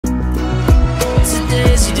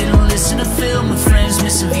the film with friends,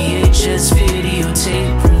 missing VHS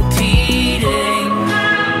videotape repeating.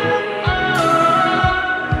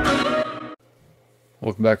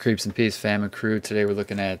 Welcome back, Creeps and Peace fam and crew. Today we're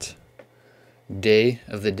looking at Day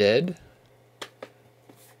of the Dead.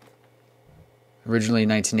 Originally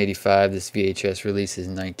 1985, this VHS release is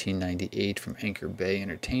 1998 from Anchor Bay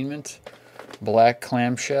Entertainment. Black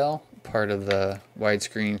clamshell, part of the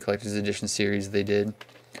widescreen collector's edition series they did.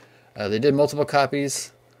 They did multiple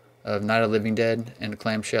copies of Night of the Living Dead and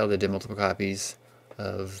clamshell. They did multiple copies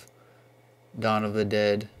of Dawn of the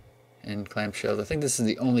Dead and clamshells. I think this is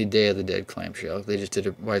the only Day of the Dead clamshell. They just did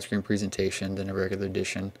a widescreen presentation, then a regular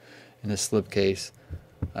edition in a slipcase.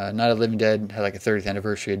 Night of the Living Dead had like a 30th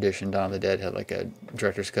anniversary edition. Dawn of the Dead had like a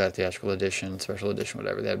director's cut, theatrical edition, special edition,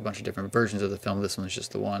 whatever. They had a bunch of different versions of the film. This one's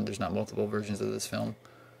just the one. There's not multiple versions of this film.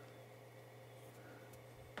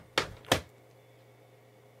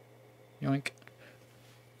 Yoink.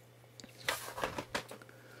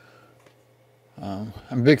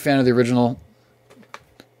 I'm a big fan of the original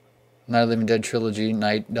Night of the Living Dead trilogy,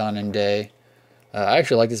 Night, Dawn, and Day. I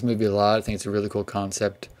actually like this movie a lot. I think it's a really cool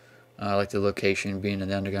concept. I like the location being in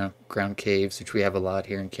the underground caves, which we have a lot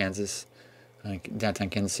here in Kansas. Downtown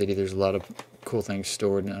Kansas City, there's a lot of cool things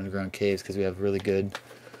stored in underground caves because we have really good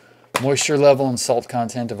moisture level and salt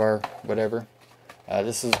content of our whatever.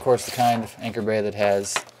 This is, of course, the kind of Anchor Bay that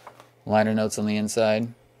has liner notes on the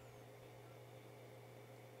inside.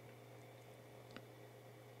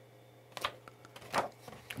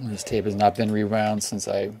 This tape has not been rewound since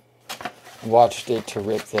I watched it to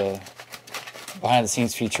rip the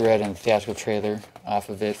behind-the-scenes featurette and theatrical trailer off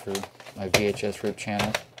of it for my VHS rip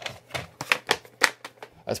channel.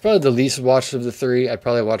 It's probably the least watched of the three. I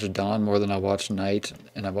probably watched Dawn more than I watched Night,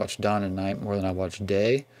 and I watched Dawn and Night more than I watched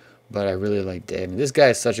Day. But I really like Day. I mean, this guy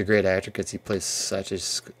is such a great actor because he plays such a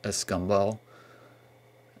scumball.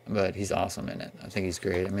 But he's awesome in it. I think he's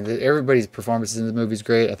great. I mean, everybody's performances in the movie is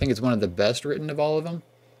great. I think it's one of the best written of all of them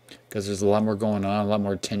because there's a lot more going on, a lot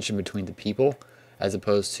more tension between the people as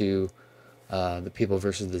opposed to the people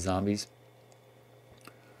versus the zombies.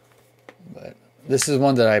 But this is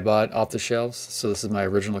one that I bought off the shelves. So this is my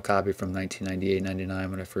original copy from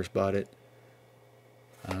 1998-99 when I first bought it.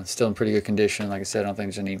 It's still in pretty good condition. Like I said, I don't think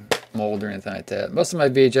there's any mold or anything like that. Most of my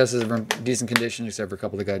VHSs are in decent condition, except for a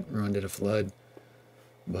couple that got ruined at a flood.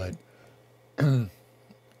 But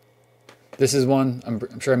this is one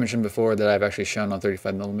I'm sure I mentioned before that I've actually shown on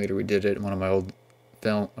 35mm. We did it in one of my old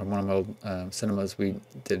cinemas. We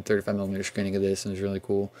did 35mm screening of this, and it was really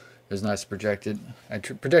cool. It was nice projected. I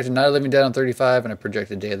projected Night of the Living Dead on 35, and I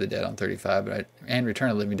projected Day of the Dead on 35, and Return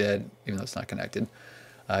of the Living Dead, even though it's not connected.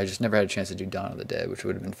 I just never had a chance to do Dawn of the Dead, which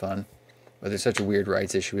would have been fun. But there's such a weird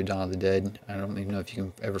rights issue with Dawn of the Dead. I don't even know if you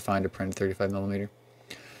can ever find a printed 35mm.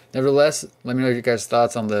 Nevertheless, let me know your guys'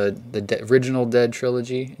 thoughts on the original Dead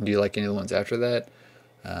trilogy. And do you like any of the ones after that?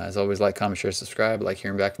 As always, like, comment, share, subscribe. I like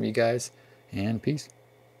hearing back from you guys. And peace.